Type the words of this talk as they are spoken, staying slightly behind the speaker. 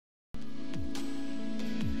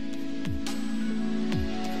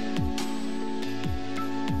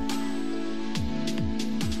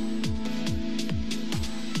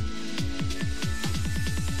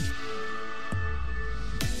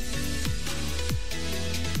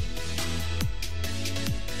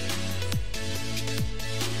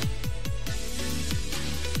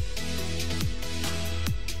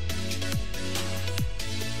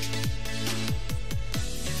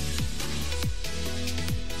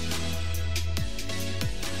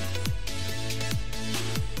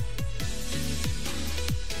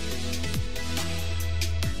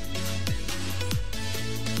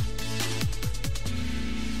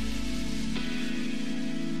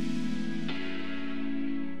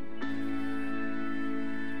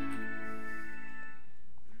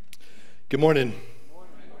Good morning.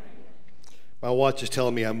 My watch is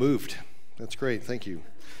telling me I moved. That's great. Thank you.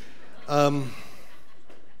 I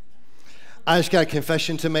just got a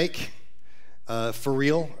confession to make. For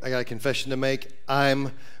real, I got a confession to make.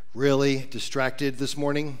 I'm really distracted this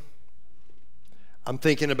morning. I'm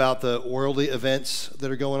thinking about the worldly events that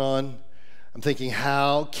are going on. I'm thinking,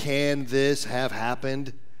 how can this have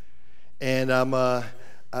happened? And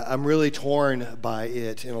I'm really torn by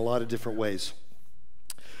it in a lot of different ways.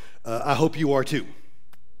 I hope you are too.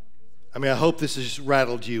 I mean, I hope this has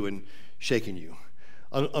rattled you and shaken you.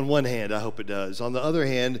 On one hand, I hope it does. On the other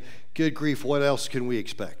hand, good grief, what else can we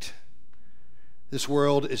expect? This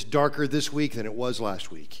world is darker this week than it was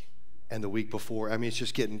last week and the week before. I mean, it's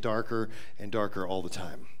just getting darker and darker all the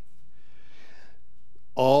time.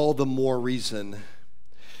 All the more reason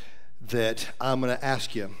that I'm going to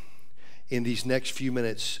ask you in these next few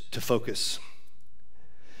minutes to focus,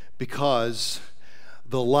 because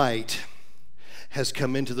the light has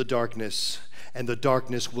come into the darkness, and the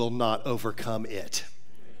darkness will not overcome it.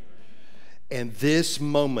 And this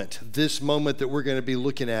moment that we're going to be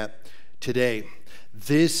looking at today,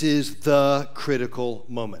 this is the critical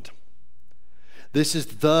moment. This is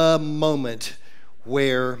the moment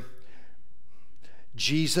where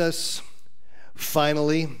Jesus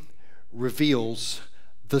finally reveals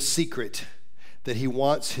the secret that he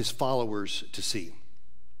wants his followers to see.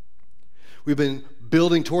 We've been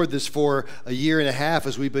building toward this for a year and a half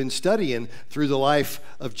as we've been studying through the life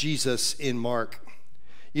of Jesus in Mark.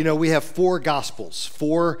 You know, we have four gospels,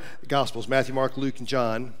 Matthew, Mark, Luke, and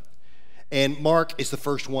John, and Mark is the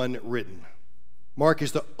first one written. Mark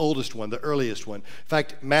is the oldest one, the earliest one. In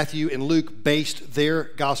fact, Matthew and Luke based their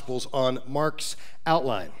gospels on Mark's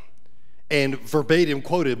outline and verbatim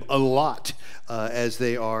quoted a lot as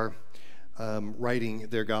they are writing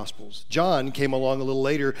their gospels. John came along a little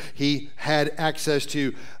later. He had access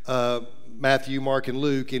to Matthew, Mark, and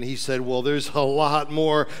Luke, and he said, well, there's a lot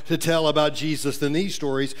more to tell about Jesus than these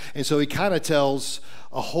stories, and so he kind of tells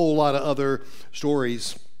a whole lot of other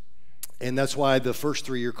stories, and that's why the first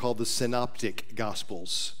three are called the synoptic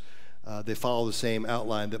gospels. They follow the same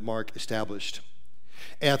outline that Mark established.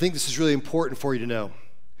 And I think this is really important for you to know.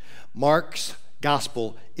 Mark's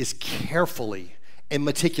gospel is carefully and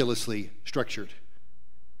meticulously structured.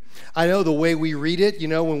 I know the way we read it, you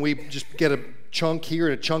know, when we just get a chunk here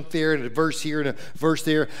and a chunk there and a verse here and a verse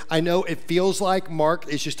there, I know it feels like Mark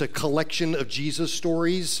is just a collection of Jesus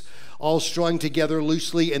stories all strung together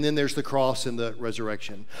loosely, and then there's the cross and the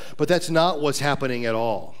resurrection. But that's not what's happening at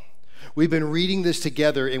all. We've been reading this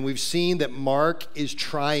together, and we've seen that Mark is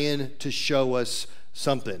trying to show us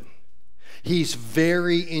something. He's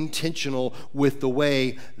very intentional with the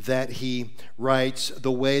way that he writes,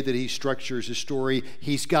 the way that he structures his story.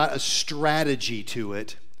 He's got a strategy to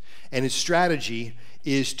it, and his strategy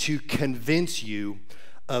is to convince you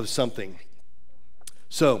of something.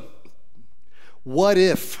 So, what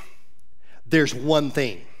if there's one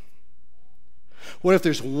thing? What if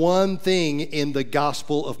there's one thing in the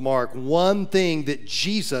Gospel of Mark, one thing that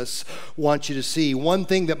Jesus wants you to see, one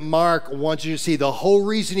thing that Mark wants you to see? The whole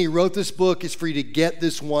reason he wrote this book is for you to get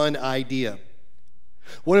this one idea.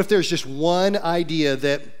 What if there's just one idea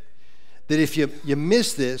that if you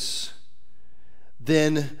miss this,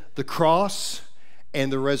 then the cross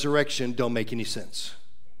and the resurrection don't make any sense?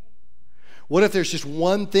 What if there's just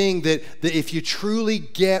one thing that if you truly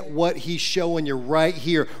get what he's showing you right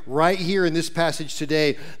here in this passage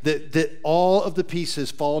today, that all of the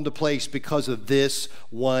pieces fall into place because of this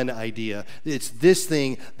one idea? It's this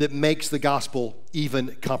thing that makes the gospel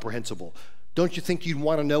even comprehensible. Don't you think you'd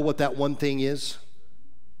want to know what that one thing is?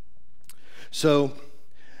 So,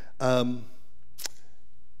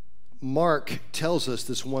 Mark tells us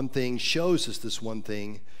this one thing, shows us this one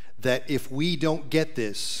thing, that if we don't get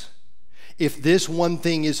this, if this one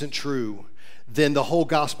thing isn't true, then the whole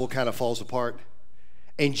gospel kind of falls apart.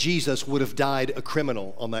 And Jesus would have died a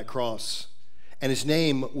criminal on that cross. And his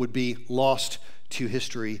name would be lost to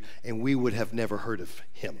history, and we would have never heard of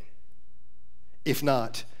him, if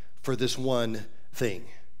not for this one thing.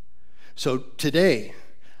 So today,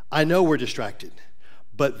 I know we're distracted,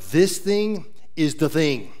 but this thing is the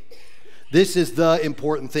thing. This is the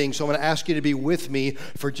important thing. So I'm going to ask you to be with me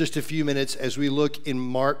for just a few minutes as we look in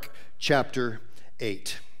Mark chapter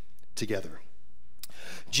 8 together.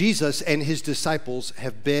 Jesus and his disciples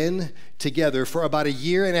have been together for about a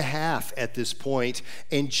year and a half at this point,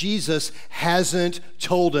 and Jesus hasn't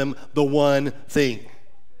told them the one thing.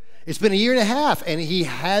 It's been a year and a half, and he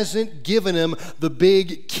hasn't given him the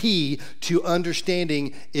big key to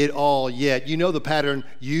understanding it all yet. You know the pattern.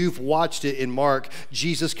 You've watched it in Mark.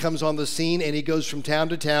 Jesus comes on the scene, and he goes from town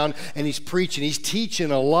to town, and he's preaching. He's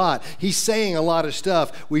teaching a lot. He's saying a lot of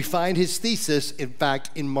stuff. We find his thesis, in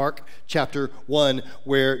fact, in Mark chapter 1,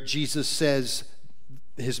 where Jesus says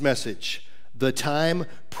his message. The time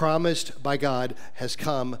promised by God has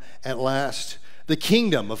come at last. The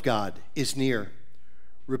kingdom of God is near.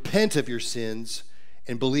 Repent of your sins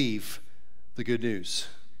and believe the good news.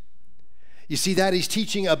 You see that? He's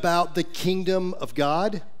teaching about the kingdom of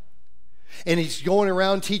God, and he's going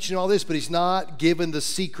around teaching all this, but he's not giving the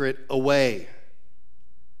secret away.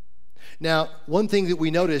 Now, one thing that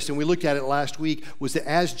we noticed, and we looked at it last week, was that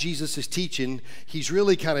as Jesus is teaching, he's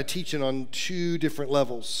really kind of teaching on two different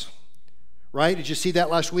levels. Right? Did you see that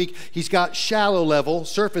last week? He's got shallow level,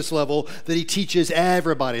 surface level, that he teaches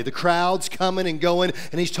everybody. The crowd's coming and going,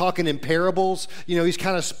 and he's talking in parables. You know, he's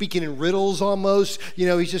kind of speaking in riddles almost. You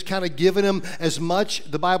know, he's just kind of giving them as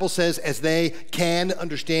much, the Bible says, as they can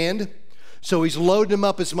understand. So he's loading them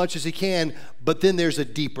up as much as he can, but then there's a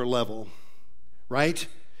deeper level, right?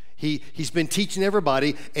 He's been teaching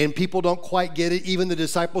everybody, and people don't quite get it. Even the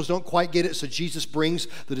disciples don't quite get it. So Jesus brings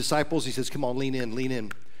the disciples. He says, come on, lean in, lean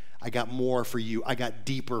in. I got more for you. I got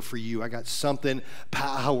deeper for you. I got something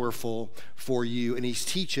powerful for you. And he's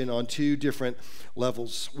teaching on two different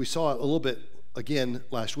levels. We saw it a little bit again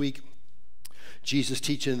last week. Jesus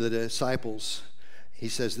teaching the disciples. He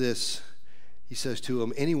says this. He says to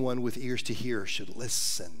them, anyone with ears to hear should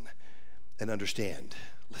listen and understand.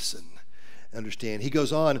 Listen, understand. He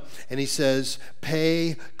goes on and he says,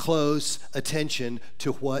 pay close attention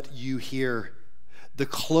to what you hear. The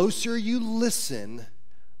closer you listen,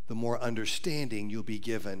 the more understanding you'll be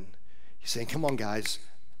given. He's saying, come on, guys,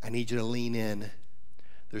 I need you to lean in.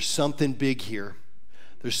 There's something big here.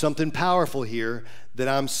 There's something powerful here that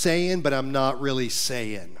I'm saying, but I'm not really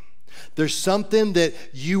saying. There's something that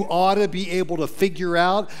you ought to be able to figure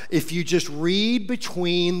out if you just read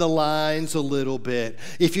between the lines a little bit.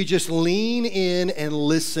 If you just lean in and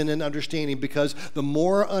listen and understanding, because the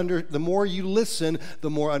more you listen, the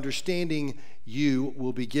more understanding you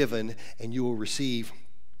will be given and you will receive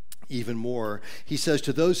even more. He says,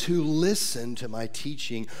 to those who listen to my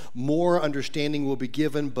teaching, more understanding will be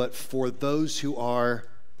given, but for those who are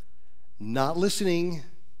not listening,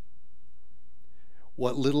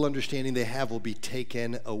 what little understanding they have will be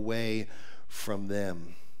taken away from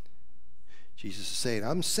them. Jesus is saying,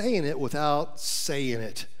 I'm saying it without saying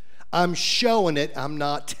it. I'm showing it, I'm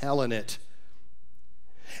not telling it.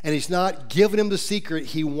 And he's not giving him the secret.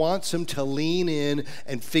 He wants him to lean in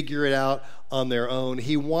and figure it out on their own.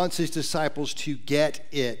 He wants his disciples to get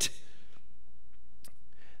it.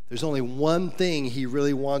 There's only one thing he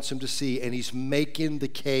really wants them to see, and he's making the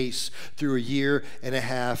case through a year and a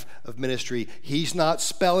half of ministry. He's not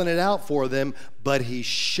spelling it out for them, but he's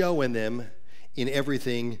showing them in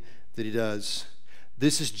everything that he does.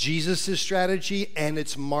 This is Jesus' strategy, and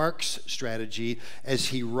it's Mark's strategy as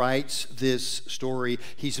he writes this story.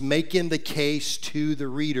 He's making the case to the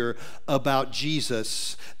reader about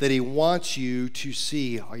Jesus that he wants you to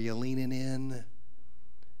see. Are you leaning in?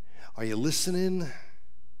 Are you listening?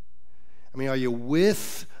 I mean, are you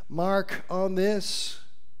with Mark on this?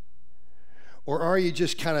 Or are you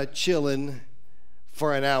just kind of chilling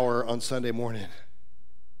for an hour on Sunday morning?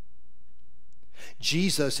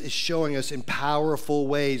 Jesus is showing us in powerful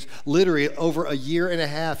ways. Literally, over a year and a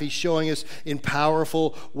half, he's showing us in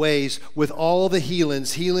powerful ways with all the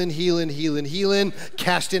healings. Healing,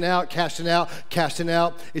 casting out.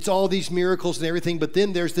 It's all these miracles and everything. But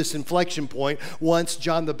then there's this inflection point. Once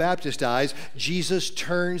John the Baptist dies, Jesus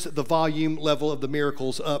turns the volume level of the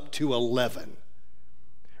miracles up to 11.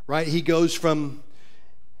 Right? He goes from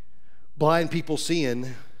blind people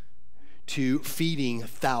seeing to feeding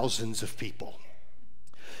thousands of people.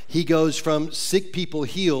 He goes from sick people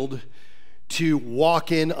healed to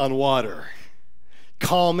walking on water,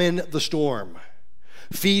 calming the storm,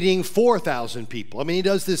 feeding 4,000 people. I mean, he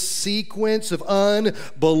does this sequence of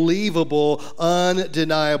unbelievable,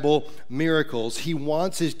 undeniable miracles. He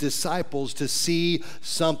wants his disciples to see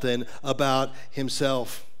something about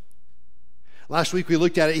himself. Last week we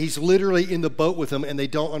looked at it. He's literally in the boat with them, and they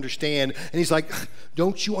don't understand. And he's like,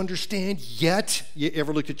 don't you understand yet? You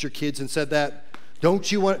ever looked at your kids and said that?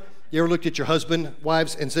 You ever looked at your husband,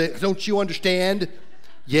 wives, and said, don't you understand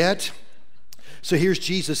yet? So here's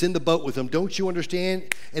Jesus in the boat with them. Don't you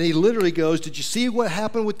understand? And he literally goes, did you see what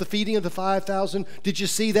happened with the feeding of the 5,000? Did you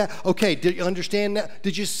see that? Okay, did you understand that?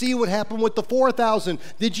 Did you see what happened with the 4,000?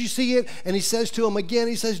 Did you see it? And he says to them again,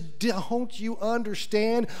 he says, don't you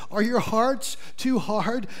understand? Are your hearts too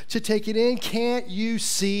hard to take it in? Can't you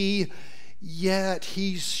see? Yet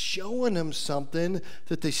he's showing them something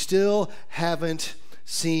that they still haven't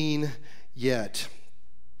seen yet.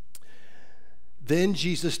 Then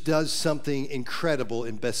Jesus does something incredible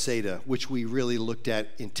in Bethsaida, which we really looked at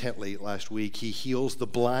intently last week. He heals the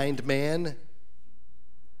blind man,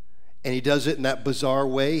 and he does it in that bizarre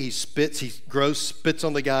way. He spits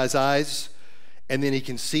on the guy's eyes, and then he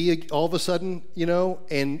can see all of a sudden,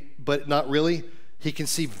 but not really. He can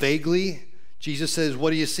see vaguely. Jesus says, what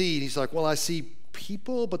do you see? And he's like, well, I see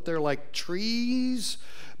people, but they're like trees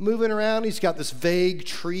moving around. He's got this vague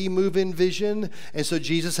tree moving vision. And so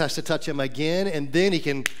Jesus has to touch him again, and then he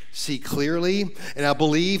can see clearly. And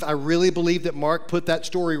I really believe that Mark put that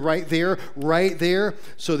story right there,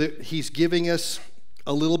 so that he's giving us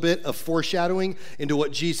a little bit of foreshadowing into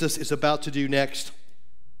what Jesus is about to do next.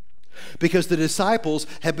 Because the disciples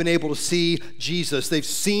have been able to see Jesus. They've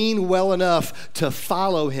seen well enough to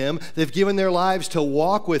follow him. They've given their lives to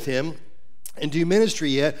walk with him and do ministry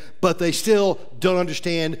yet, but they still don't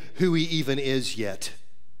understand who he even is yet.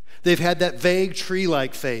 They've had that vague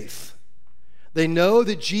tree-like faith. They know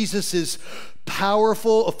that Jesus is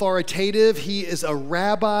powerful, authoritative. He is a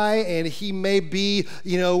rabbi, and he may be,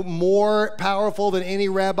 more powerful than any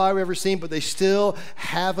rabbi we've ever seen, but they still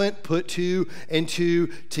haven't put two and two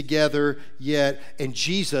together yet. And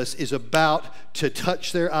Jesus is about to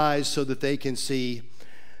touch their eyes so that they can see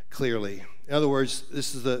clearly. In other words,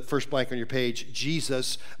 this is the first blank on your page.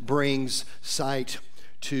 Jesus brings sight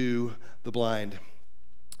to the blind.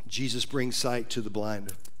 Jesus brings sight to the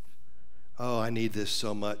blind. Oh, I need this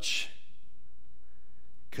so much,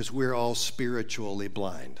 because we're all spiritually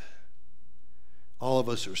blind. All of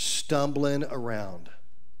us are stumbling around.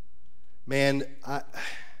 Man,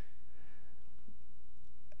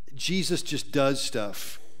 Jesus just does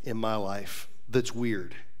stuff in my life that's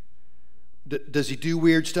weird. Does he do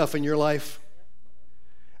weird stuff in your life?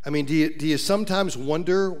 I mean, do you sometimes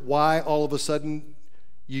wonder why all of a sudden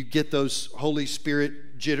you get those Holy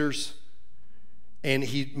Spirit jitters and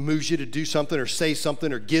he moves you to do something or say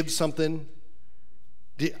something or give something?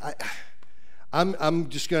 I'm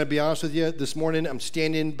just going to be honest with you. This morning, I'm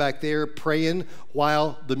standing back there praying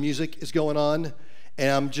while the music is going on,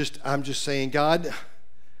 and I'm just saying, God,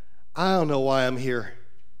 I don't know why I'm here.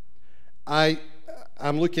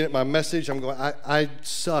 I'm looking at my message. I'm going, I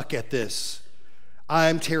suck at this.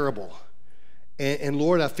 I'm terrible. And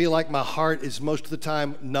Lord, I feel like my heart is most of the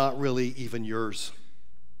time not really even yours.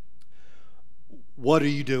 What are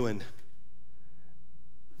you doing?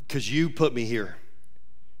 Because you put me here.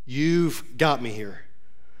 You've got me here.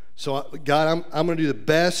 So, God, I'm going to do the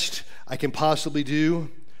best I can possibly do,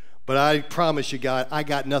 but I promise you, God, I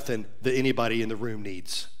got nothing that anybody in the room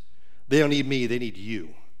needs. They don't need me. They need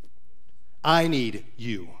you. I need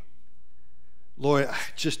you. Lord,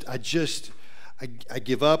 I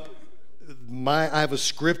give up. I have a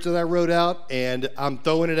script that I wrote out, and I'm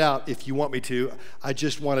throwing it out if you want me to. I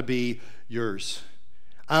just want to be yours.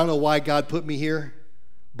 I don't know why God put me here,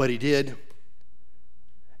 but he did.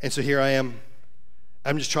 And so here I am.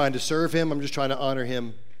 I'm just trying to serve him. I'm just trying to honor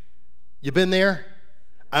him. You been there?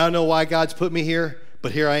 I don't know why God's put me here,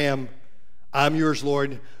 but here I am. I'm yours,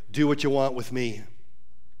 Lord. Do what you want with me.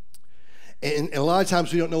 And a lot of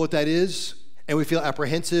times we don't know what that is, and we feel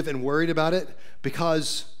apprehensive and worried about it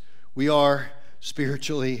because we are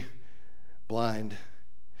spiritually blind.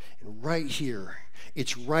 And right here,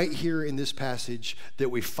 it's right here in this passage that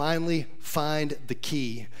we finally find the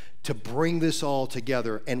key to bring this all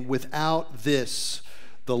together. And without this,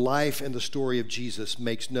 the life and the story of Jesus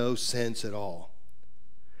makes no sense at all.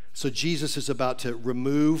 So Jesus is about to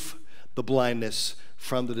remove the blindness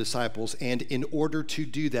from the disciples, and in order to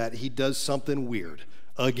do that, he does something weird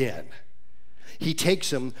again. He takes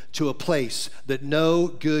them to a place that no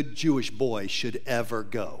good Jewish boy should ever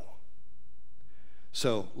go.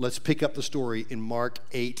 So let's pick up the story in Mark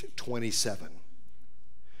 8:27.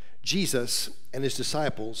 Jesus and his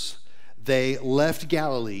disciples, they left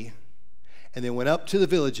Galilee and they went up to the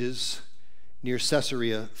villages near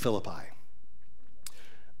Caesarea Philippi.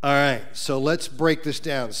 All right, so let's break this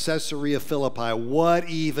down. Caesarea Philippi. What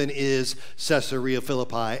even is Caesarea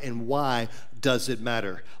Philippi, and why does it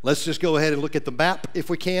matter? Let's just go ahead and look at the map if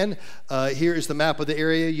we can. Here is the map of the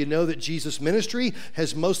area. You know that Jesus' ministry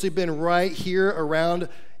has mostly been right here around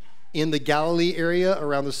in the Galilee area,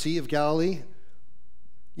 around the Sea of Galilee.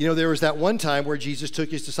 You know, there was that one time where Jesus took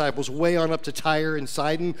his disciples way on up to Tyre and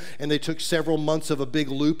Sidon, and they took several months of a big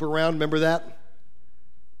loop around. Remember that?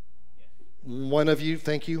 One of you,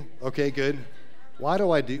 thank you. Okay, good. Why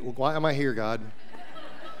am I here, God?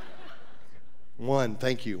 One,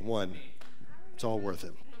 thank you, one. It's all worth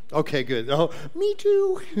it. Okay, good. Oh, me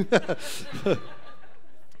too.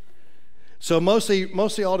 So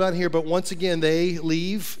mostly all down here, but once again, they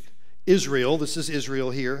leave Israel. This is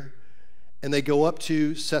Israel here. And they go up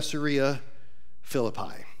to Caesarea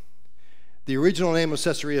Philippi. The original name of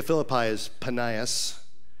Caesarea Philippi is Panias.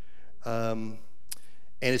 And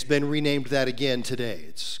it's been renamed that again today.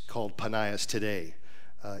 It's called Panias today.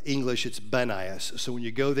 English, it's Banias. So when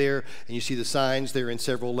you go there and you see the signs, they're in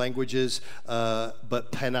several languages,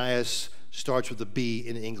 but Panias starts with a B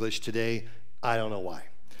in English today. I don't know why.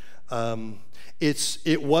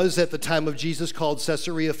 It was at the time of Jesus called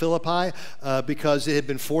Caesarea Philippi because it had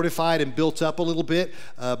been fortified and built up a little bit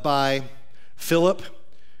by Philip,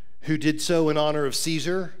 who did so in honor of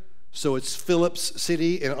Caesar. So it's Philip's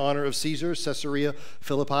city in honor of Caesar, Caesarea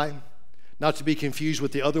Philippi. Not to be confused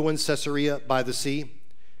with the other one, Caesarea by the sea.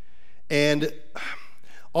 And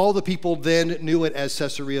all the people then knew it as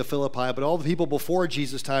Caesarea Philippi, but all the people before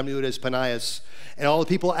Jesus' time knew it as Panias. And all the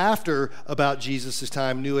people after about Jesus'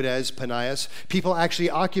 time knew it as Panias. People actually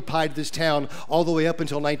occupied this town all the way up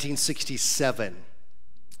until 1967.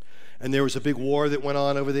 And there was a big war that went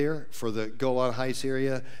on over there for the Golan Heights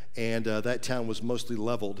area, and that town was mostly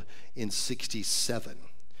leveled in 67.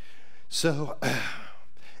 So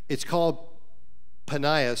it's called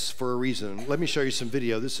Panias for a reason. Let me show you some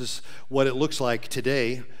video. This is what it looks like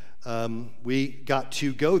today. We got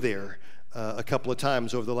to go there a couple of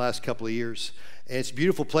times over the last couple of years. And it's a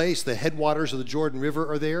beautiful place. The headwaters of the Jordan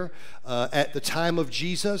River are there. At the time of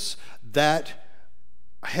Jesus, that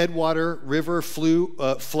headwater river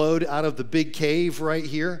flowed out of the big cave right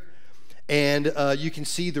here. And you can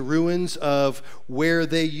see the ruins of where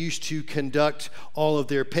they used to conduct all of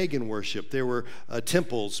their pagan worship. There were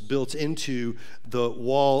temples built into the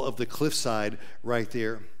wall of the cliffside right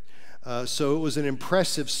there. So it was an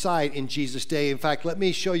impressive sight in Jesus' day. In fact, let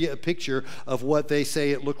me show you a picture of what they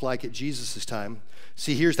say it looked like at Jesus' time.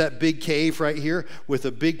 See, here's that big cave right here with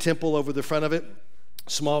a big temple over the front of it.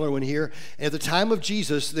 Smaller one here. And at the time of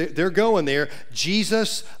Jesus, they're going there.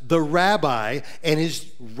 Jesus, the rabbi, and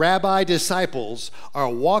his rabbi disciples are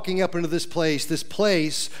walking up into this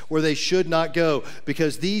place where they should not go,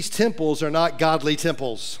 because these temples are not godly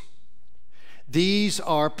temples. These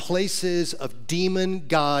are places of demon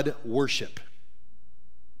god worship.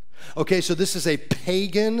 Okay, so this is a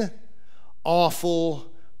pagan,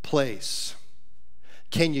 awful place.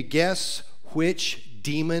 Can you guess which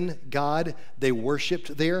demon god they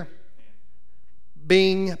worshipped there?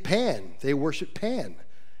 Being Pan. They worshiped Pan.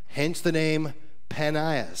 Hence the name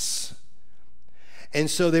Panias. And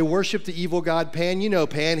so they worship the evil god Pan. You know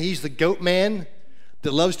Pan. He's the goat man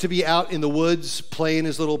that loves to be out in the woods playing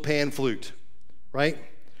his little pan flute, right?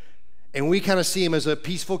 And we kind of see him as a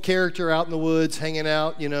peaceful character out in the woods, hanging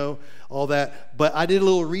out, you know, all that. But I did a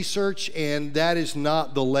little research, and that is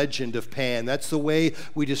not the legend of Pan. That's the way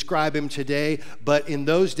we describe him today. But in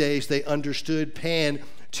those days, they understood Pan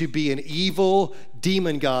to be an evil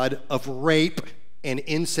demon god of rape and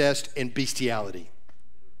incest and bestiality.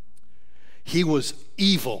 He was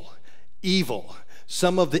evil, evil.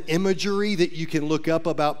 Some of the imagery that you can look up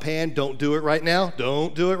about Pan, don't do it right now.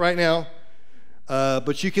 Don't do it right now.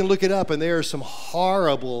 But you can look it up, and there is some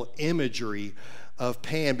horrible imagery of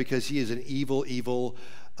Pan because he is an evil, evil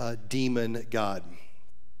demon god.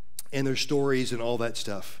 And there's stories and all that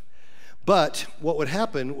stuff. But what would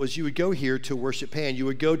happen was you would go here to worship Pan. You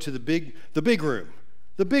would go to the big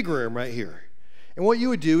room right here. And what you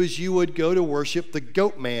would do is you would go to worship the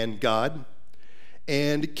goat man god.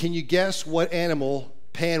 And can you guess what animal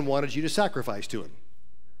Pan wanted you to sacrifice to him?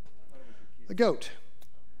 A goat.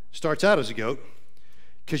 Starts out as a goat.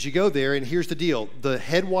 Because you go there, and here's the deal. The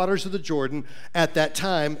headwaters of the Jordan, at that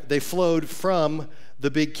time, they flowed from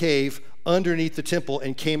the big cave underneath the temple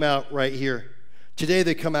and came out right here. Today,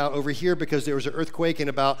 they come out over here because there was an earthquake in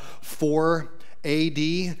about 4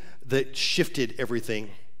 AD that shifted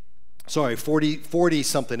everything. Sorry,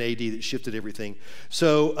 40-something AD that shifted everything.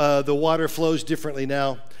 So the water flows differently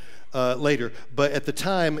now. Later, but at the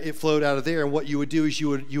time it flowed out of there, and what you would do is you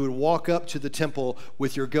would walk up to the temple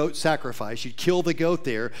with your goat sacrifice. You'd kill the goat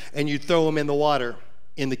there, and you'd throw him in the water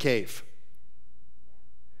in the cave.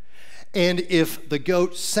 And if the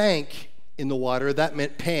goat sank in the water, that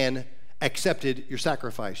meant Pan accepted your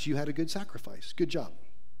sacrifice. You had a good sacrifice. Good job.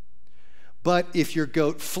 But if your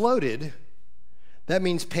goat floated, That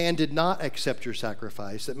means Pan did not accept your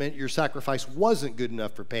sacrifice. That meant your sacrifice wasn't good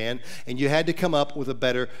enough for Pan, and you had to come up with a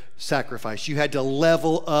better sacrifice. You had to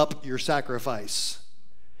level up your sacrifice.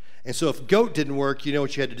 And so if goat didn't work, you know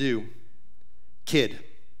what you had to do? Kid.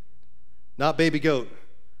 Not baby goat,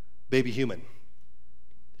 baby human.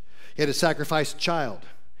 You had to sacrifice a child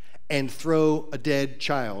and throw a dead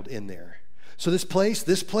child in there. So this place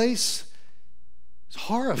is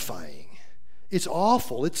horrifying. It's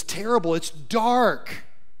awful. It's terrible. It's dark.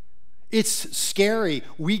 It's scary.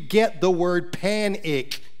 We get the word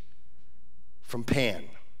panic from Pan.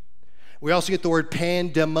 We also get the word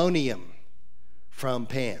pandemonium from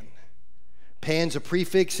Pan. Pan's a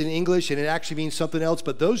prefix in English, and it actually means something else,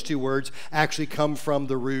 but those two words actually come from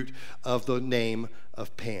the root of the name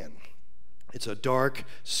of Pan. It's a dark,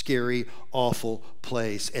 scary, awful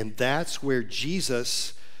place, and that's where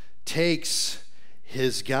Jesus takes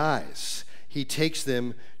his guys. He takes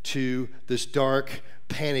them to this dark,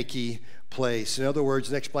 panicky place. In other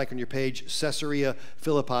words, next blank on your page, Caesarea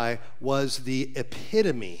Philippi was the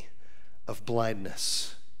epitome of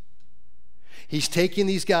blindness. He's taking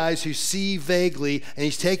these guys who see vaguely, and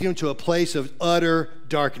he's taking them to a place of utter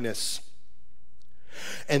darkness.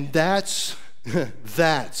 And that's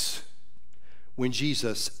when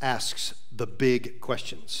Jesus asks the big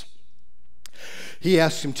questions. He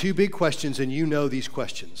asks him two big questions, and you know these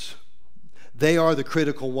questions. They are the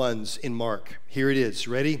critical ones in Mark. Here it is.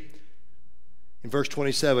 Ready? In verse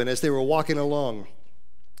 27, as they were walking along,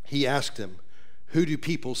 he asked them, "Who do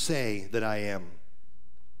people say that I am?"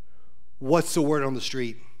 What's the word on the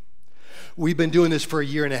street? We've been doing this for a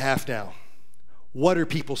year and a half now. What are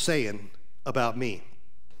people saying about me?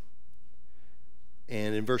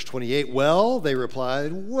 And in verse 28, well, they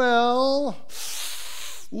replied, well.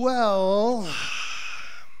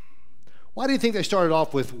 Why do you think they started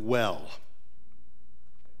off with well?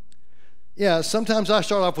 Yeah, sometimes I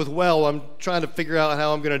start off with well. I'm trying to figure out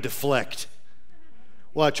how I'm going to deflect.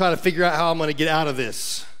 Well, I try to figure out how I'm going to get out of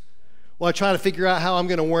this. Well, I try to figure out how I'm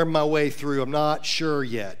going to worm my way through. I'm not sure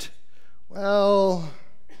yet. Well,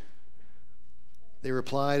 they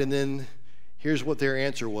replied, and then here's what their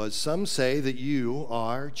answer was. Some say that you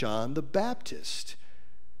are John the Baptist.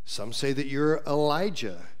 Some say that you're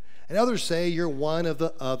Elijah. And others say you're one of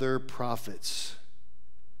the other prophets.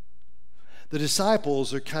 The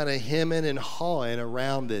disciples are kind of hemming and hawing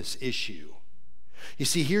around this issue. You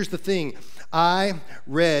see, here's the thing. I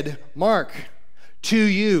read Mark to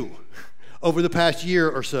you over the past year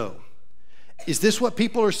or so. Is this what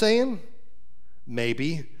people are saying?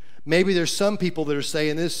 Maybe. Maybe there's some people that are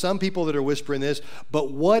saying this, some people that are whispering this,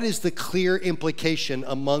 but what is the clear implication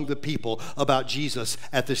among the people about Jesus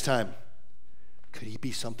at this time? Could he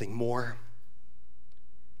be something more?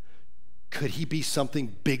 Could he be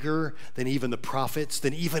something bigger than even the prophets,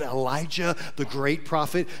 than even Elijah, the great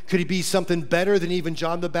prophet? Could he be something better than even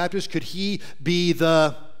John the Baptist? Could he be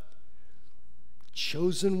the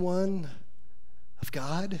chosen one of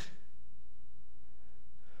God?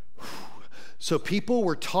 So people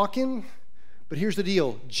were talking, but here's the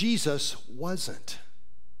deal. Jesus wasn't.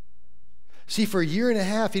 See, for a year and a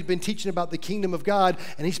half, he'd been teaching about the kingdom of God,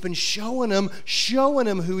 and he's been showing them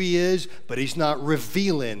who he is, but he's not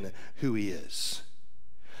revealing who he is.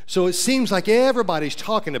 So it seems like everybody's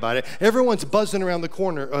talking about it. Everyone's buzzing around the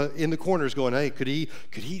corner, in the corners going, hey, could he,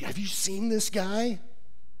 have you seen this guy?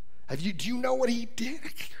 Do you know what he did?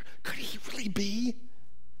 Could he really be?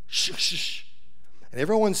 Shh. And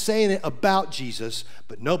everyone's saying it about Jesus,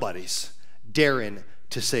 but nobody's daring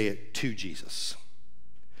to say it to Jesus.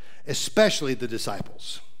 Especially the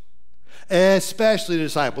disciples.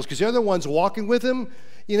 Because they're the ones walking with him.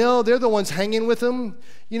 You know, they're the ones hanging with him.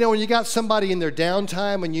 You know, when you got somebody in their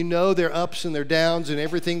downtime and you know their ups and their downs and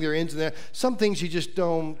everything, their ins and their, some things you just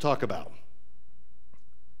don't talk about.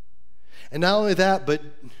 And not only that, but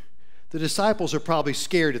the disciples are probably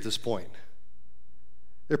scared at this point.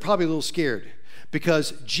 They're probably a little scared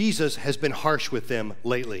because Jesus has been harsh with them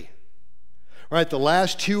lately. Right, the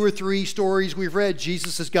last 2 or 3 stories we've read,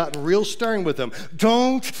 Jesus has gotten real stern with them.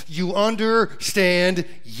 Don't you understand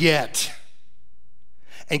yet?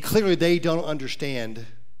 And clearly they don't understand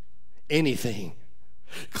anything.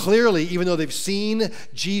 Clearly, even though they've seen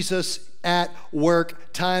Jesus at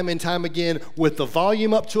work time and time again with the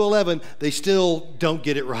volume up to 11, they still don't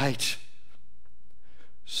get it right.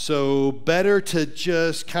 So better to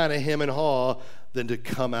just kind of hem and haw than to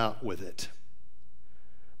come out with it.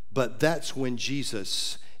 But that's when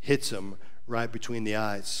Jesus hits him right between the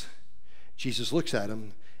eyes. Jesus looks at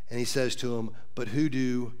him and he says to him, but who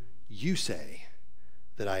do you say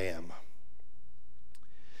that I am?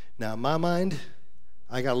 Now, in my mind,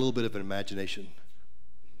 I got a little bit of an imagination.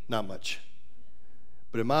 Not much.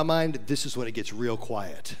 But in my mind, this is when it gets real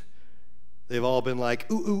quiet. They've all been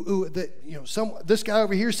like, ooh, this guy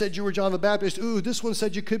over here said you were John the Baptist. Ooh, this one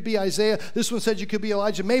said you could be Isaiah. This one said you could be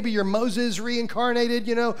Elijah. Maybe you're Moses reincarnated,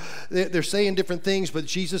 They're saying different things, but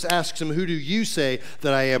Jesus asks them, who do you say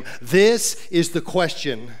that I am? This is the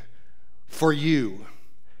question for you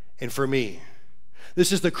and for me.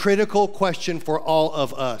 This is the critical question for all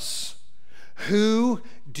of us. Who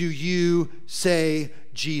do you say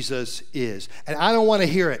Jesus is? And I don't want to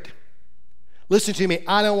hear it. Listen to me,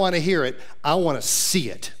 I don't want to hear it. I want to see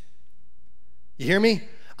it. You hear me?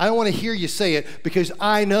 I don't want to hear you say it because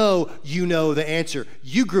I know you know the answer.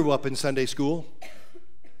 You grew up in Sunday school.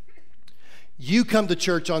 You come to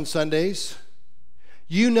church on Sundays.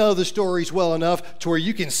 You know the stories well enough to where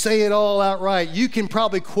you can say it all outright. You can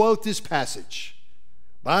probably quote this passage.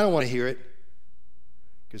 But I don't want to hear it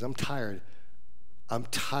because I'm tired. I'm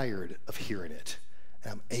tired of hearing it,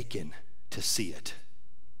 and I'm aching to see it.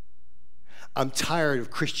 I'm tired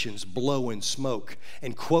of Christians blowing smoke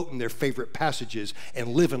and quoting their favorite passages and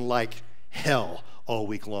living like hell all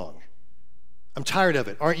week long. I'm tired of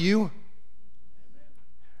it, aren't you?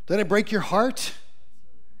 Doesn't it break your heart?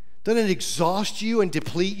 Doesn't it exhaust you and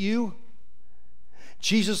deplete you?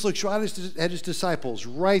 Jesus looks right at his disciples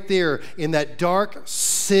right there in that dark,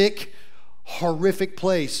 sick, horrific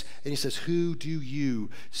place, and he says, who do you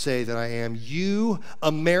say that I am? You,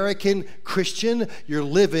 American Christian, you're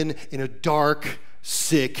living in a dark,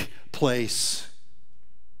 sick place.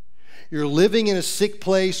 You're living in a sick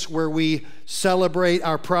place where we celebrate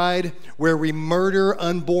our pride, where we murder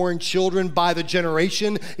unborn children by the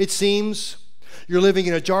generation, it seems. You're living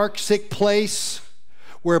in a dark, sick place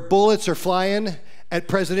where bullets are flying at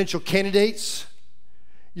presidential candidates.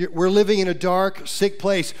 We're living in a dark, sick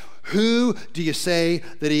place. Who do you say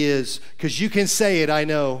that he is? Because you can say it, I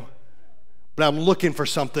know, but I'm looking for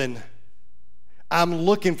something. I'm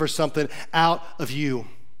looking for something out of you.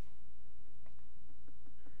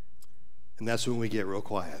 And that's when we get real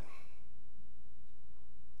quiet.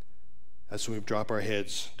 That's when we drop our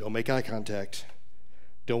heads. Don't make eye contact.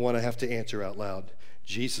 Don't want to have to answer out loud.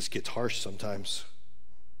 Jesus gets harsh sometimes.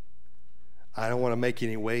 I don't want to make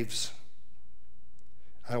any waves.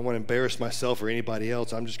 I don't want to embarrass myself or anybody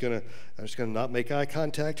else. I'm just gonna not make eye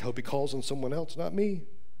contact. Hope he calls on someone else, not me.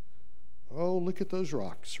 Oh, look at those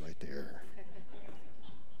rocks right there.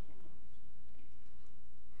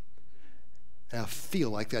 And I feel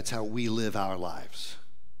like that's how we live our lives.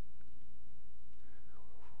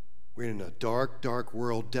 We're in a dark, dark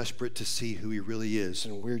world, desperate to see who he really is,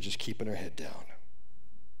 and we're just keeping our head down.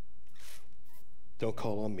 Don't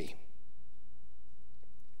call on me.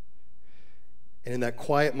 And in that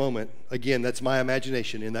quiet moment, again, that's my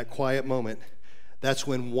imagination, in that quiet moment, that's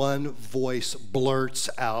when one voice blurts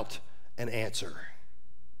out an answer.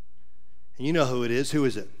 And you know who it is. Who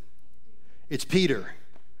is it? It's Peter,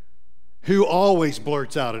 who always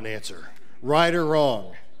blurts out an answer, right or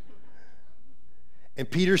wrong. And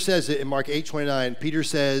Peter says it in Mark 8:29. Peter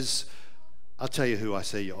says, I'll tell you who I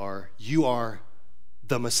say you are. You are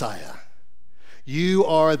the Messiah. You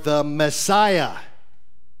are the Messiah.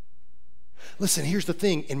 Listen, here's the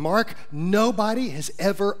thing. In Mark, nobody has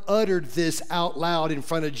ever uttered this out loud in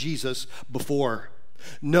front of Jesus before.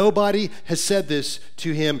 Nobody has said this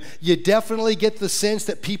to him. You definitely get the sense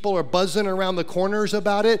that people are buzzing around the corners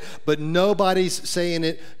about it, but nobody's saying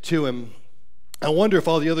it to him. I wonder if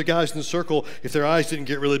all the other guys in the circle, if their eyes didn't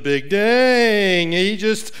get really big. Dang, he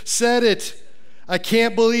just said it. I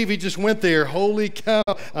can't believe he just went there. Holy cow.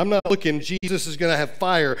 I'm not looking. Jesus is going to have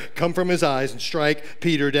fire come from his eyes and strike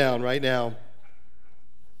Peter down right now.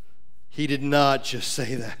 He did not just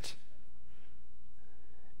say that.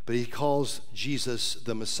 But he calls Jesus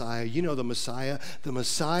the Messiah. You know the Messiah. The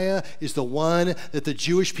Messiah is the one that the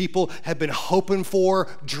Jewish people have been hoping for,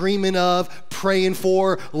 dreaming of, praying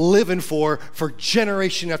for, living for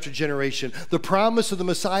generation after generation. The promise of the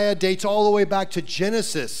Messiah dates all the way back to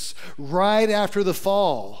Genesis, right after the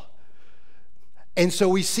fall. And so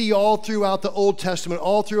we see all throughout the Old Testament,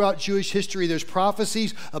 all throughout Jewish history, there's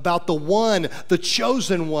prophecies about the one, the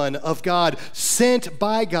chosen one of God, sent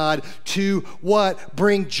by God to what?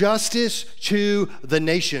 Bring justice to the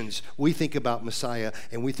nations. We think about Messiah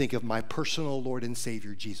and we think of my personal Lord and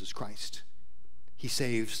Savior, Jesus Christ. He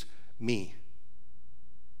saves me.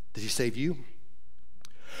 Did he save you?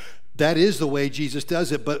 That is the way Jesus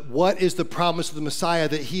does it. But what is the promise of the Messiah?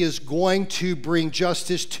 That he is going to bring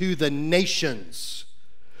justice to the nations.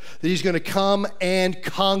 That he's going to come and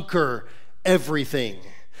conquer everything.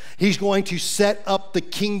 He's going to set up the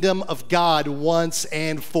kingdom of God once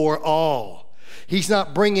and for all. He's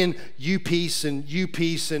not bringing you peace and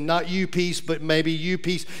not you peace, but maybe you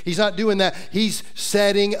peace. He's not doing that. He's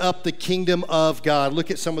setting up the kingdom of God.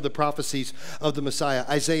 Look at some of the prophecies of the Messiah.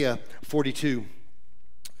 Isaiah 42.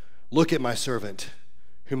 Look at my servant,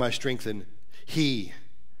 whom I strengthen. He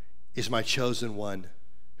is my chosen one,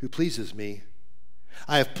 who pleases me.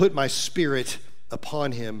 I have put my spirit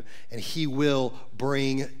upon him, and he will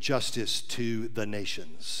bring justice to the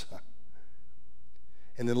nations.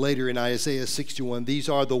 And then later in Isaiah 61, these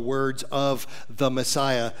are the words of the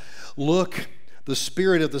Messiah. Look, the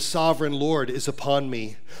Spirit of the sovereign Lord is upon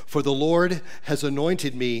me, for the Lord has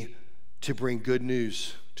anointed me to bring good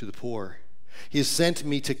news to the poor. He has sent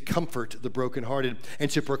me to comfort the brokenhearted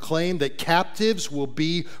and to proclaim that captives will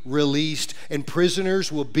be released and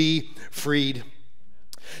prisoners will be freed.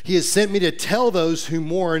 He has sent me to tell those who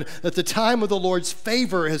mourn that the time of the Lord's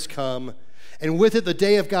favor has come, and with it the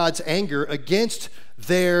day of God's anger against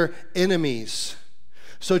their enemies.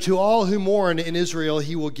 So to all who mourn in Israel,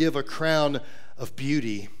 he will give a crown of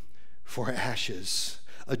beauty for ashes,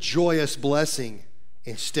 a joyous blessing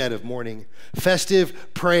instead of mourning,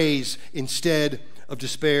 festive praise instead of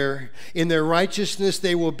despair. In their righteousness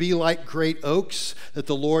they will be like great oaks that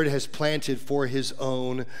the Lord has planted for his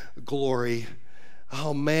own glory.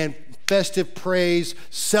 Oh man, festive praise,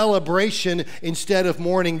 celebration instead of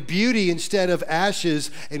mourning, beauty instead of ashes,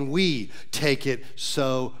 and we take it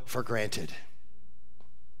so for granted.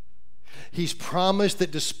 He's promised that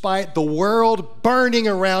despite the world burning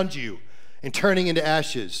around you and turning into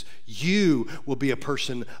ashes, you will be a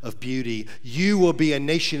person of beauty. You will be a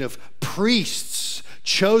nation of priests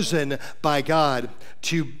chosen by God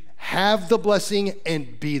to have the blessing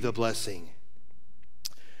and be the blessing.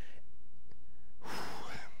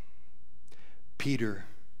 Peter,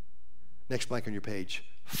 next blank on your page,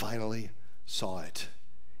 finally saw it.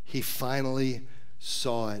 He finally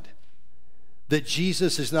saw it. That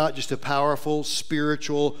Jesus is not just a powerful,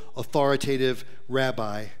 spiritual, authoritative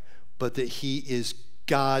rabbi, but that he is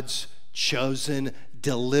God's chosen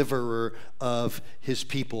deliverer of his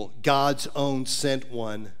people, God's own sent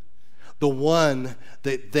one, the one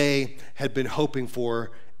that they had been hoping for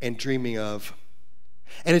and dreaming of.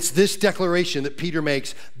 And it's this declaration that Peter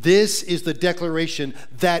makes. This is the declaration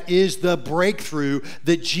that is the breakthrough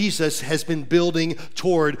that Jesus has been building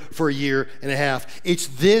toward for a year and a half. It's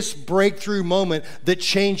this breakthrough moment that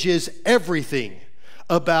changes everything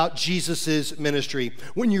about Jesus' ministry.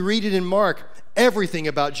 When you read it in Mark, everything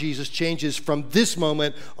about Jesus changes from this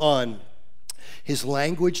moment on. His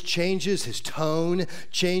language changes, his tone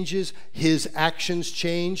changes, his actions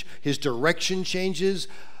change, his direction changes.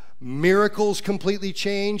 Miracles completely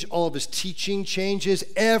change. All of his teaching changes.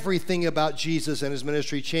 Everything about Jesus and his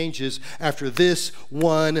ministry changes after this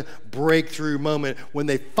one breakthrough moment when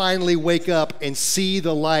they finally wake up and see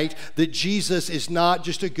the light that Jesus is not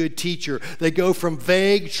just a good teacher. They go from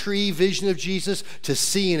vague tree vision of Jesus to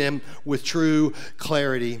seeing him with true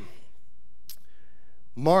clarity.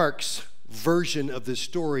 Mark's version of this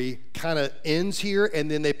story kind of ends here,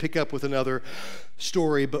 and then they pick up with another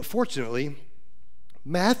story. But fortunately,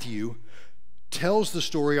 Matthew tells the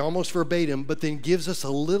story almost verbatim, but then gives us a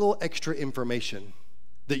little extra information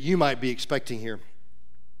that you might be expecting here.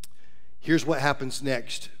 Here's what happens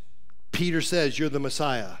next. Peter says, "You're the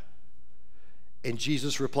Messiah." And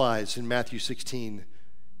Jesus replies in Matthew 16,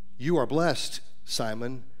 "You are blessed,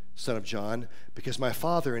 Simon, son of John, because my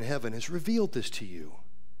Father in heaven has revealed this to you.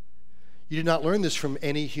 You did not learn this from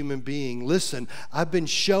any human being. Listen, I've been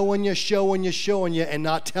showing you, and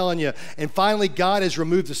not telling you. And finally, God has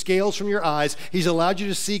removed the scales from your eyes. He's allowed you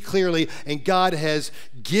to see clearly, and God has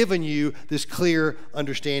given you this clear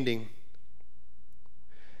understanding.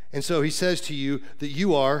 And so he says to you that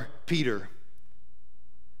you are Peter."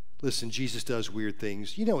 Listen, Jesus does weird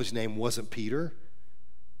things. You know his name wasn't Peter,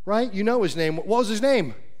 right? You know his name. What was his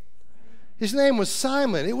name? His name was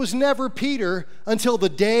Simon. It was never Peter until the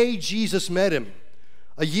day Jesus met him.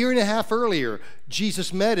 A year and a half earlier,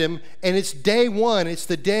 Jesus met him, and it's day one. It's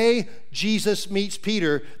the day Jesus meets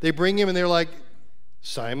Peter. They bring him, and they're like,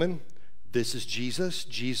 "Simon, this is Jesus.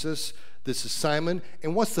 Jesus, this is Simon."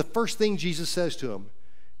 And what's the first thing Jesus says to him?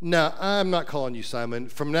 "No, I'm not calling you Simon.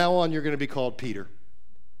 From now on, you're going to be called Peter."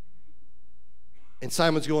 And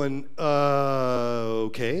Simon's going,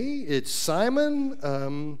 okay, it's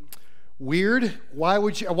Simon. Weird. Why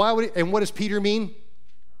would and what does Peter mean?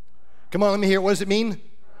 Come on, let me hear it. What does it mean? It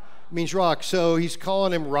means rock. So he's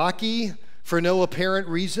calling him Rocky for no apparent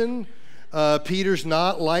reason. Peter's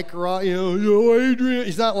not like rock, Adrian.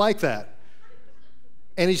 He's not like that.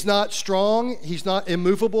 And he's not strong. He's not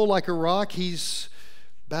immovable like a rock. He's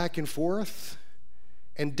back and forth.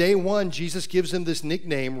 And day one, Jesus gives him this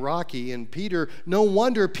nickname, Rocky. And Peter, no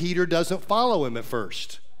wonder Peter doesn't follow him at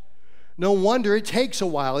first. No wonder it takes a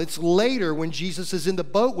while. It's later when Jesus is in the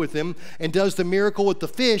boat with him and does the miracle with the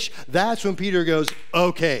fish, that's when Peter goes,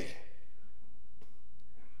 okay.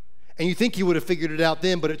 And you think he would have figured it out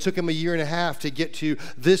then, but it took him 1.5 years to get to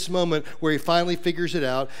this moment where he finally figures it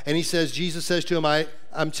out. And he says, Jesus says to him,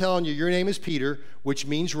 I'm telling you, your name is Peter, which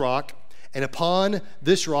means rock. And upon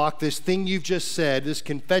this rock, this thing you've just said, this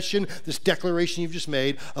confession, this declaration you've just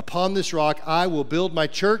made, upon this rock, I will build my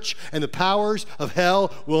church, and the powers of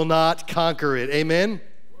hell will not conquer it. Amen?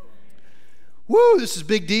 Woo, this is a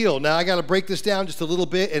big deal. Now, I got to break this down just a little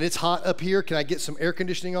bit, and it's hot up here. Can I get some air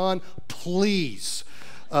conditioning on? Please.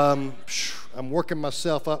 I'm working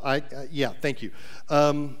myself up. Yeah, thank you.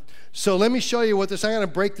 So let me show you what this, I'm going to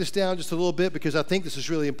break this down just a little bit because I think this is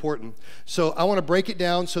really important. So I want to break it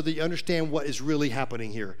down so that you understand what is really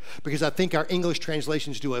happening here, because I think our English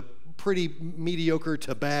translations do a pretty mediocre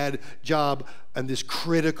to bad job in this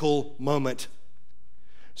critical moment.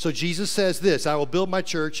 So Jesus says this, I will build my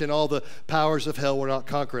church and all the powers of hell will not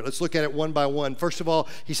conquer it. Let's look at it one by one. First of all,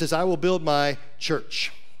 he says, I will build my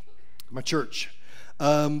church. My church.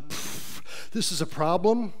 This is a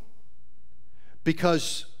problem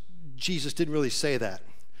because Jesus didn't really say that.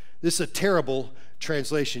 This is a terrible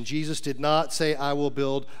translation. Jesus did not say, I will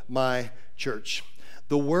build my church.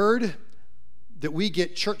 The word that we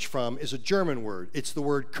get church from is a German word. It's the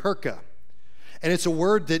word Kirche. And it's a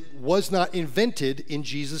word that was not invented in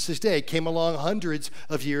Jesus' day. It came along hundreds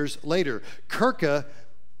of years later. Kirche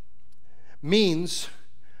means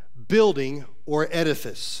building or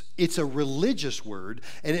edifice. It's a religious word,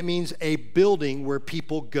 and it means a building where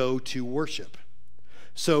people go to worship.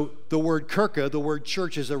 So the word Kirche, the word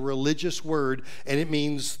church, is a religious word, and it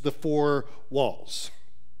means the four walls.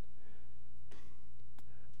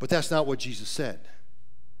 But that's not what Jesus said.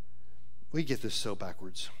 We get this so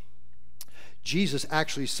backwards. Jesus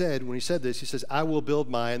actually said, when he said this, he says, I will build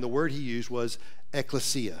my, and the word he used was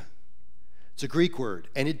ekklesia. It's a Greek word,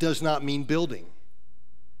 and it does not mean building.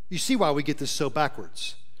 You see why we get this so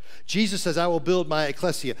backwards. Jesus says, I will build my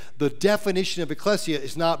ecclesia. The definition of ecclesia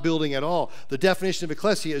is not building at all. The definition of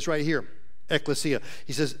ecclesia is right here, ecclesia.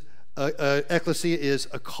 He says, ecclesia is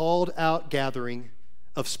a called out gathering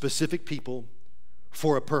of specific people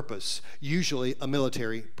for a purpose, usually a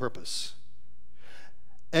military purpose.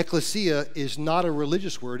 Ecclesia is not a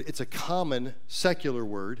religious word. It's a common secular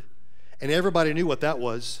word, and everybody knew what that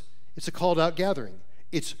was. It's a called out gathering.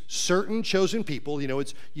 It's certain chosen people. You know,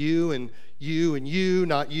 it's you and you and you,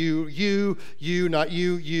 not you, you, not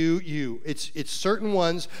you, you. It's certain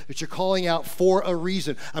ones that you're calling out for a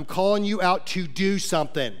reason. I'm calling you out to do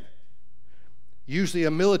something, usually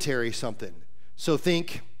a military something. So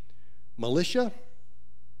think militia.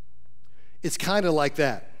 It's kind of like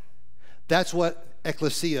that. That's what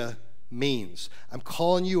ecclesia means. I'm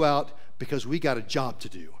calling you out because we got a job to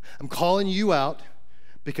do. I'm calling you out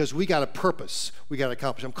because we got a purpose we got to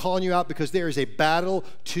accomplish. I'm calling you out because there is a battle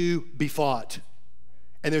to be fought,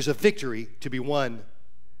 and there's a victory to be won.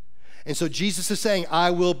 And so Jesus is saying,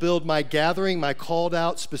 I will build my gathering, my called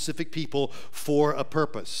out specific people for a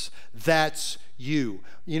purpose. That's you.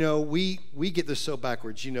 You know, we get this so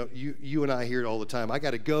backwards. You know, you and I hear it all the time. I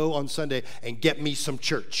got to go on Sunday and get me some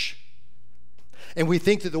church. And we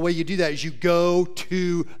think that the way you do that is you go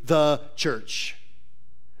to the church,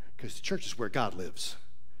 because the church is where God lives.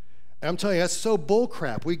 And I'm telling you, that's so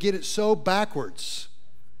bullcrap. We get it so backwards.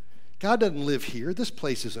 God doesn't live here. This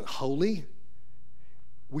place isn't holy.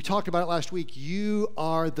 We talked about it last week. You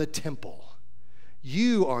are the temple.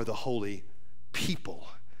 You are the holy people.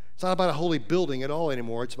 It's not about a holy building at all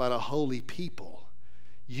anymore. It's about a holy people.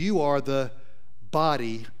 You are the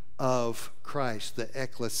body of Christ, the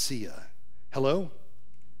ecclesia. Hello?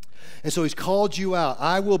 And so he's called you out.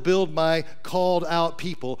 I will build my called out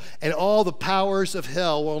people, and all the powers of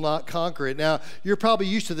hell will not conquer it. Now, you're probably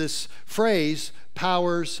used to this phrase,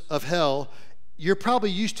 powers of hell. You're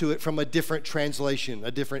probably used to it from a different translation,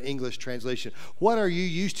 a different English translation. What are you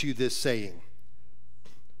used to this saying?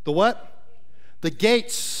 The what? The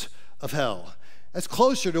gates of hell. That's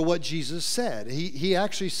closer to what Jesus said. He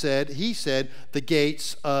actually said, the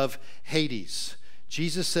gates of Hades.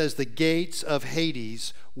 Jesus says the gates of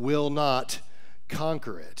Hades will not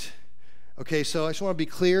conquer it. Okay, so I just want to be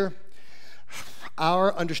clear.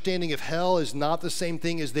 Our understanding of hell is not the same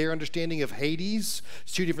thing as their understanding of Hades.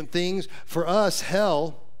 It's two different things. For us,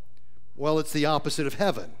 hell, well, it's the opposite of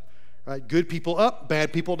heaven, right? Good people up,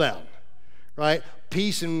 bad people down, right?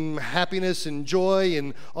 Peace and happiness and joy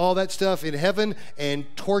and all that stuff in heaven, and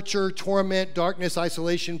torture, torment, darkness,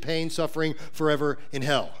 isolation, pain, suffering forever in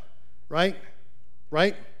hell, right?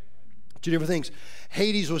 right? Two different things.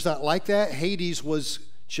 Hades was not like that. Hades was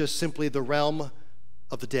just simply the realm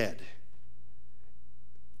of the dead.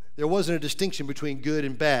 There wasn't a distinction between good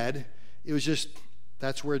and bad. It was just,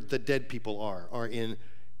 that's where the dead people are in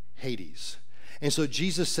Hades. And so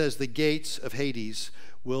Jesus says the gates of Hades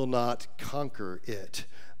will not conquer it.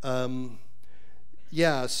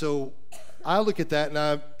 So I look at that,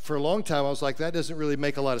 and for a long time I was like, that doesn't really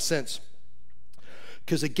make a lot of sense.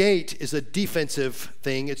 Because a gate is a defensive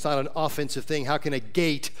thing. It's not an offensive thing. How can a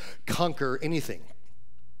gate conquer anything?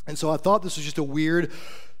 And so I thought this was just a weird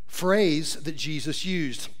phrase that Jesus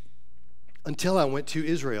used until I went to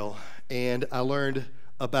Israel and I learned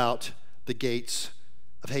about the gates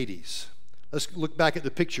of Hades. Let's look back at the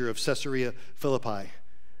picture of Caesarea Philippi.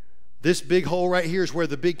 This big hole right here is where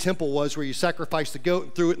the big temple was, where you sacrificed the goat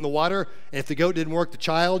and threw it in the water. And if the goat didn't work, the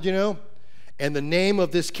child, And the name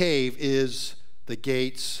of this cave is the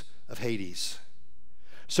gates of Hades.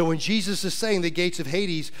 So when Jesus is saying the gates of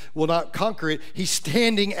Hades will not conquer it, he's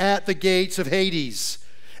standing at the gates of Hades.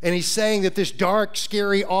 And he's saying that this dark,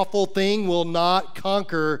 scary, awful thing will not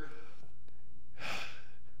conquer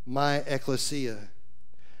my ecclesia.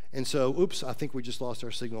 And so, I think we just lost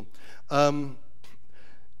our signal.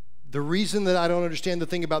 The reason that I don't understand the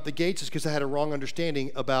thing about the gates is because I had a wrong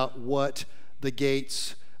understanding about what the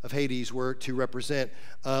gates of Hades were to represent.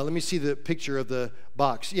 Let me see the picture of the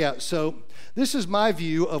box. Yeah, so this is my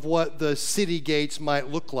view of what the city gates might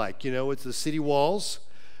look like. It's the city walls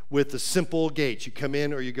with the simple gates. You come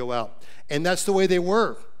in or you go out. And that's the way they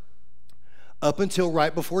were up until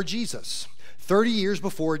right before Jesus. 30 years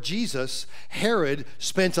before Jesus, Herod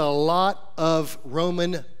spent a lot of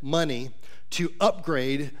Roman money to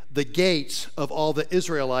upgrade the gates of all the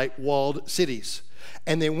Israelite walled cities.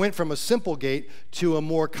 And they went from a simple gate to a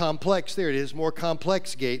more complex, more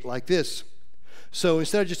complex gate like this. So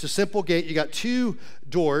instead of just a simple gate, you got two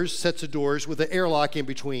doors, sets of doors with an airlock in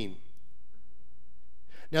between.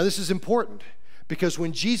 Now this is important because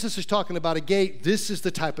when Jesus is talking about a gate, this is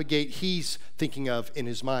the type of gate he's thinking of in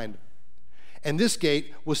his mind. And this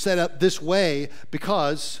gate was set up this way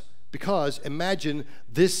because imagine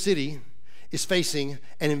this city is facing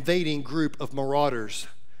an invading group of marauders.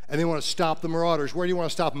 And they want to stop the marauders. Where do you want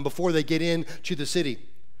to stop them? Before they get into the city.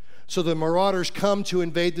 So the marauders come to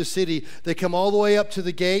invade the city. They come all the way up to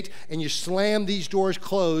the gate, and you slam these doors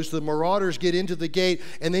closed. The marauders get into the gate,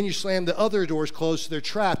 and then you slam the other doors closed, so they're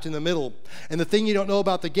trapped in the middle. And the thing you don't know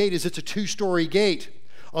about the gate is it's a two-story gate.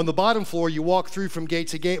 On the bottom floor, you walk through from gate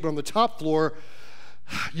to gate, but on the top floor,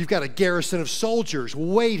 you've got a garrison of soldiers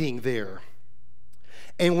waiting there.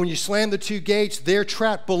 And when you slam the two gates, they're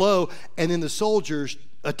trapped below, and then the soldiers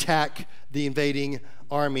attack the invading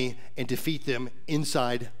army and defeat them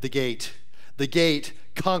inside the gate. The gate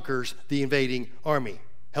conquers the invading army.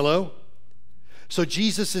 Hello? So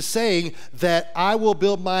Jesus is saying that I will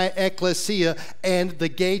build my ecclesia and the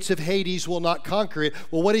gates of Hades will not conquer it.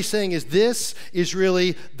 Well, what he's saying is this is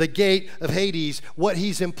really the gate of Hades. What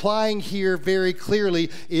he's implying here very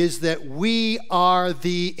clearly is that we are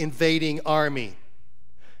the invading army.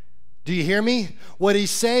 Do you hear me? What he's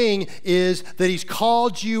saying is that he's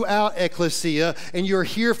called you out, ecclesia, and you're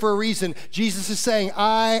here for a reason. Jesus is saying,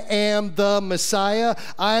 I am the Messiah.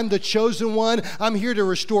 I am the chosen one. I'm here to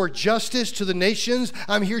restore justice to the nations.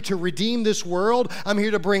 I'm here to redeem this world. I'm here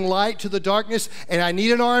to bring light to the darkness, and I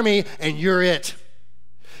need an army, and you're it.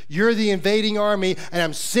 You're the invading army, and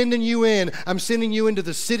I'm sending you in. I'm sending you into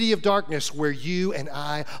the city of darkness where you and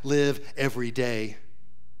I live every day.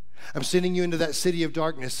 I'm sending you into that city of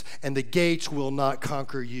darkness, and the gates will not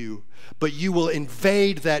conquer you. But you will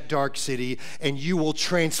invade that dark city, and you will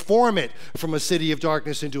transform it from a city of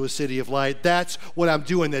darkness into a city of light. That's what I'm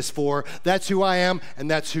doing this for. That's who I am, and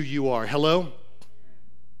that's who you are. Hello?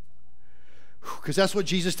 Because that's what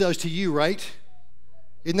Jesus does to you, right?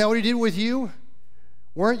 Isn't that what he did with you?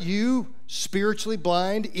 Weren't you spiritually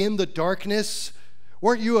blind in the darkness?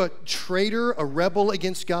 Weren't you a traitor, a rebel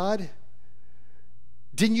against God?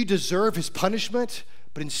 Didn't you deserve his punishment?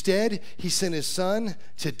 But instead, he sent his son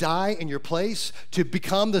to die in your place, to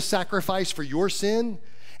become the sacrifice for your sin.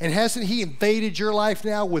 And hasn't he invaded your life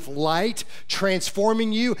now with light,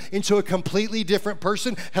 transforming you into a completely different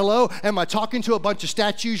person? Hello? Am I talking to a bunch of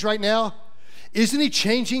statues right now? Isn't he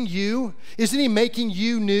changing you? Isn't he making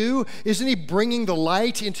you new? Isn't he bringing the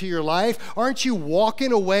light into your life? Aren't you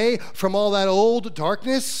walking away from all that old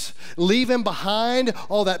darkness, leaving behind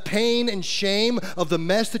all that pain and shame of the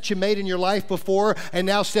mess that you made in your life before, and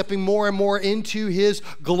now stepping more and more into his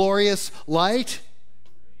glorious light?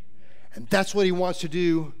 And that's what he wants to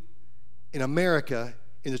do in America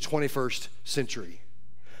in the 21st century.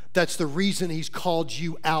 That's the reason he's called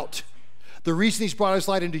you out. The reason he's brought his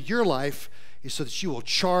light into your life is so that you will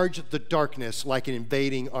charge the darkness like an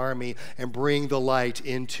invading army and bring the light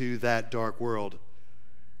into that dark world.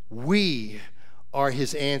 We are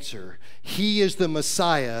his answer. He is the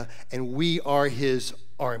Messiah, and we are his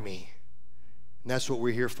army. And that's what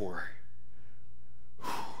we're here for.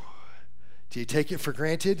 Do you take it for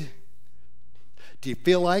granted? Do you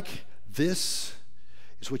feel like this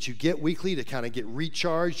is what you get weekly to kind of get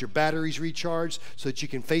recharged, your batteries recharged, so that you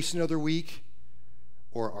can face another week?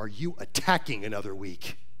 Or are you attacking another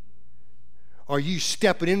week? Are you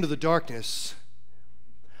stepping into the darkness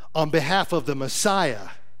on behalf of the Messiah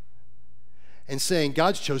and saying,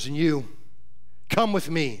 God's chosen you, come with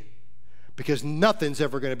me, because nothing's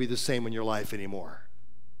ever going to be the same in your life anymore?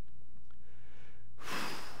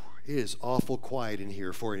 It is awful quiet in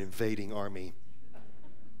here for an invading army.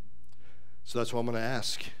 So that's what I'm going to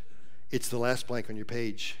ask. It's the last blank on your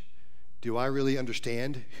page. Do I really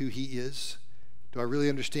understand who he is? Do I really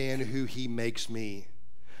understand who he makes me?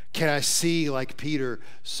 Can I see like Peter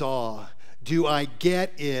saw? Do I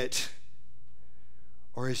get it?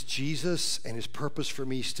 Or is Jesus and his purpose for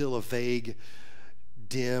me still a vague,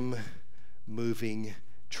 dim, moving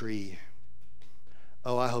tree?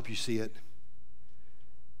 Oh, I hope you see it.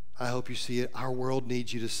 I hope you see it. Our world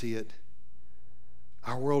needs you to see it.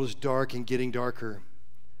 Our world is dark and getting darker.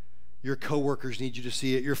 Your coworkers need you to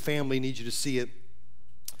see it. Your family needs you to see it.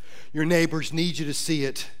 Your neighbors need you to see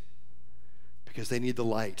it, because they need the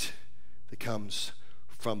light that comes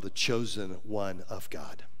from the chosen one of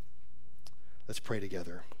God. Let's pray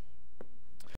together.